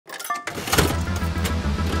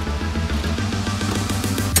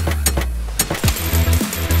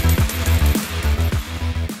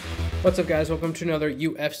What's up, guys? Welcome to another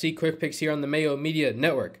UFC Quick Picks here on the Mayo Media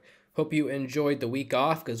Network. Hope you enjoyed the week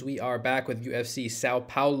off because we are back with UFC Sao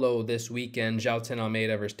Paulo this weekend.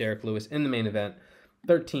 Almeida versus Derek Lewis in the main event.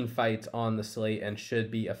 13 fights on the slate and should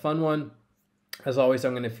be a fun one. As always,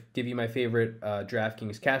 I'm going to give you my favorite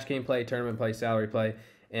DraftKings cash game play, tournament play, salary play,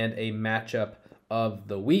 and a matchup of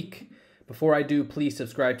the week. Before I do, please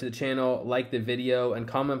subscribe to the channel, like the video, and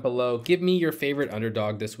comment below. Give me your favorite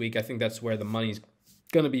underdog this week. I think that's where the money's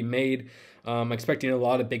going to be made. I'm expecting a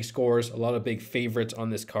lot of big scores, a lot of big favorites on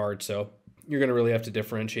this card, so you're going to really have to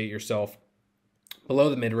differentiate yourself below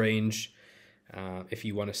the mid-range if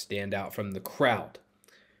you want to stand out from the crowd.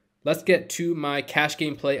 Let's get to my cash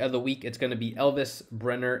game play of the week. It's going to be Elvis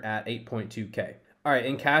Brenner at 8.2K. All right,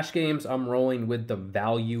 in cash games, I'm rolling with the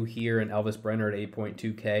value here in Elvis Brenner at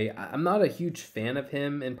 8.2K. I'm not a huge fan of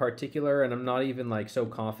him in particular, and I'm not even like so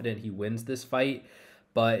confident he wins this fight,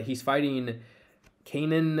 but he's fighting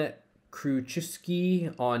Kanan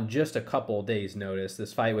Kruczewski on just a couple days' notice.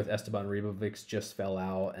 This fight with Esteban Ribovics just fell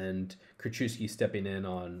out, and Kruczewski stepping in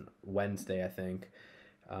on Wednesday, I think.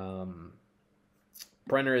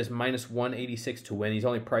 Brenner is minus 186 to win. He's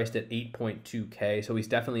only priced at 8.2K, so he's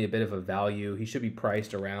definitely a bit of a value. He should be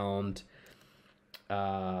priced around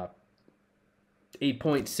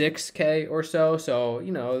 8.6K or so. So,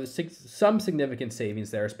 you know, some significant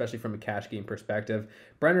savings there, especially from a cash game perspective.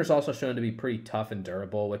 Brenner's also shown to be pretty tough and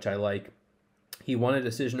durable, which I like. He won a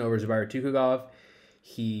decision over Zvair Tukhugov.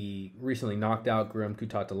 He recently knocked out Guram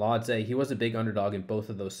Kutateladze. He was a big underdog in both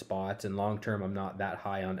of those spots, and long term, I'm not that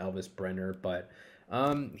high on Elvis Brenner, but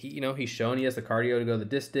he's shown he has the cardio to go the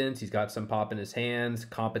distance. He's got some pop in his hands,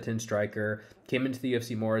 competent striker. Came into the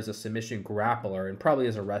UFC more as a submission grappler and probably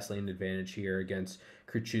has a wrestling advantage here against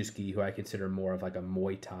Kruczewski, who I consider more of like a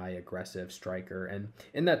Muay Thai aggressive striker. And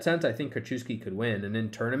in that sense, I think Kruczewski could win. And in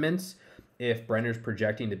tournaments, if Brenner's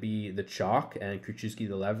projecting to be the chalk and Kruczewski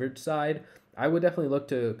the leverage side, I would definitely look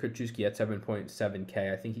to Kruczewski at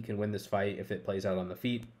 7.7K. I think he can win this fight if it plays out on the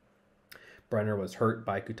feet. Brenner was hurt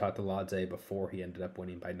by Kutateladze before he ended up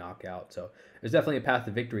winning by knockout. So there's definitely a path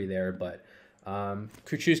to victory there, but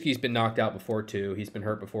Kruczewski's been knocked out before too. He's been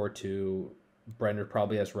hurt before too. Brenner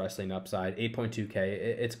probably has wrestling upside. 8.2K,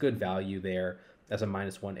 it's good value there as a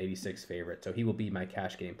minus 186 favorite. So he will be my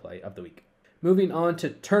cash game play of the week. Moving on to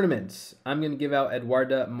tournaments, I'm going to give out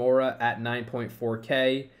Eduarda Moura at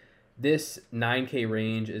 9.4K. This 9K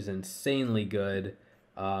range is insanely good.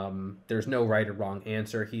 There's no right or wrong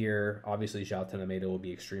answer here. Obviously, Almeida will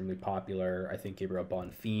be extremely popular. I think Gabriel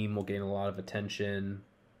Bonfim will gain a lot of attention.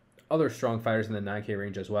 Other strong fighters in the 9K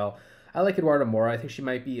range as well. I like Eduarda Moura. I think she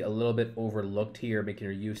might be a little bit overlooked here, making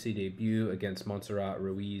her UFC debut against Montserrat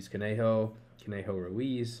Ruiz-Conejo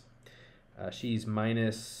Ruiz. She's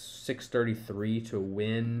minus 633 to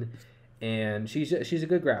win. And she's a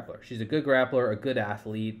good grappler. She's a good grappler, a good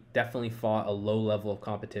athlete. Definitely fought a low level of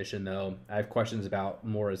competition, though. I have questions about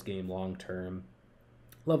Mora's game long term.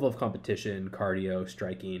 Level of competition, cardio,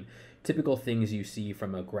 striking, typical things you see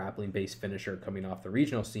from a grappling-based finisher coming off the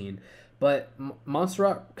regional scene. But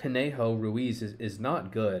Montserrat Conejo Ruiz is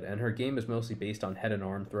not good, and her game is mostly based on head and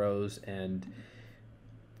arm throws, and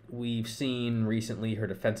we've seen recently her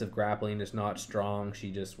defensive grappling is not strong.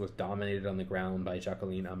 She just was dominated on the ground by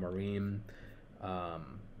Jacqueline Amorim.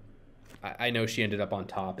 I know she ended up on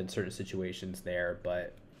top in certain situations there,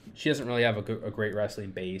 but she doesn't really have a great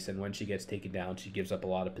wrestling base, and when she gets taken down, she gives up a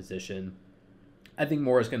lot of position. I think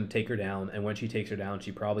Mora's going to take her down, and when she takes her down,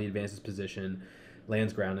 she probably advances position,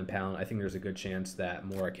 lands ground and pound. I think there's a good chance that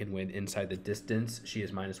Moura can win inside the distance. She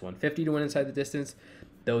is minus 150 to win inside the distance.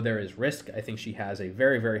 Though there is risk, I think she has a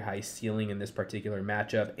very, very high ceiling in this particular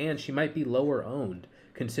matchup, and she might be lower owned,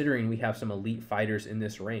 considering we have some elite fighters in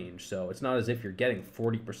this range. So it's not as if you're getting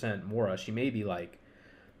 40% Moura. She may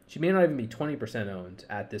not even be 20% owned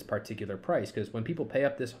at this particular price, because when people pay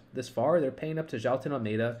up this far, they're paying up to Jailton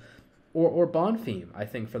Almeida or Bonfim, I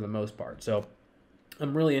think, for the most part. So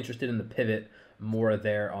I'm really interested in the pivot Moura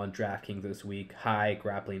there on DraftKings this week. High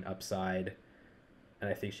grappling upside, and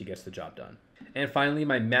I think she gets the job done. And finally,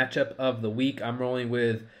 my matchup of the week, I'm rolling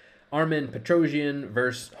with Armen Petrosyan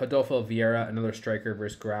versus Rodolfo Vieira, another striker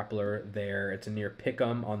versus grappler there. It's a near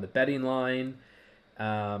pick'em on the betting line.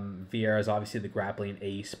 Vieira is obviously the grappling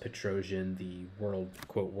ace. Petrosyan, the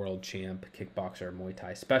world champ, kickboxer, Muay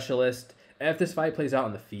Thai specialist. And if this fight plays out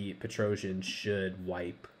on the feet, Petrosyan should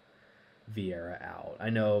wipe Vieira out.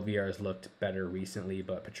 I know Vieira's looked better recently,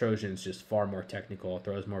 but Petrosyan's just far more technical,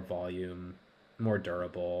 throws more volume, more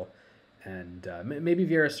durable. And maybe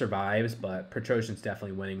Vieira survives, but Petrosyan's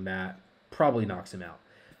definitely winning that. Probably knocks him out.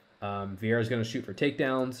 Vieira's going to shoot for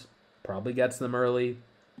takedowns. Probably gets them early.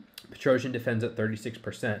 Petrosian defends at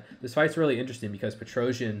 36%. This fight's really interesting because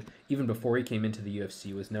Petrosian, even before he came into the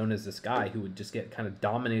UFC, was known as this guy who would just get kind of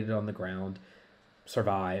dominated on the ground,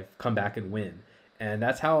 survive, come back and win. And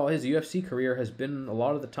that's how his UFC career has been a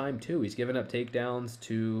lot of the time too. He's given up takedowns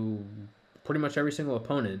to pretty much every single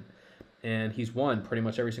opponent, and he's won pretty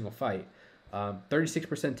much every single fight. 36%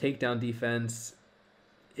 takedown defense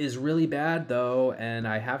is really bad though, and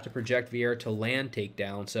I have to project Vieira to land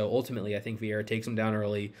takedown. So ultimately, I think Vieira takes him down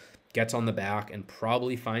early, gets on the back, and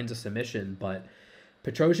probably finds a submission. But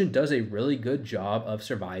Petrosian does a really good job of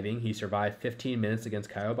surviving. He survived 15 minutes against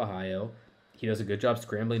Caio Bahaio. He does a good job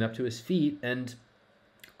scrambling up to his feet, and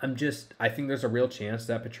I think there's a real chance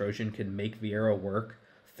that Petrosian can make Vieira work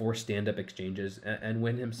for stand-up exchanges and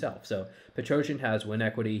win himself. So Petrosian has win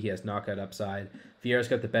equity. He has knockout upside. Vieira's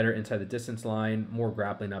got the better inside the distance line, more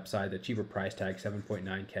grappling upside, the cheaper price tag,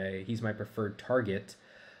 7.9K. He's my preferred target,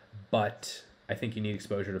 but I think you need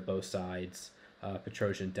exposure to both sides.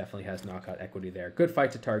 Petrosian definitely has knockout equity there. Good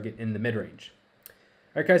fight to target in the mid-range.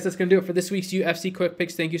 All right, guys, that's going to do it for this week's UFC Quick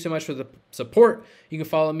Picks. Thank you so much for the support. You can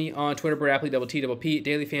follow me on Twitter, Appley, TTP,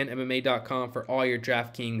 dailyfanmma.com for all your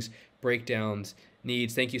DraftKings breakdowns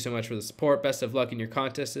needs. Thank you so much for the support. Best of luck in your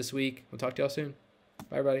contest this week. We'll talk to y'all soon.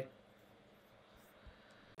 Bye, everybody.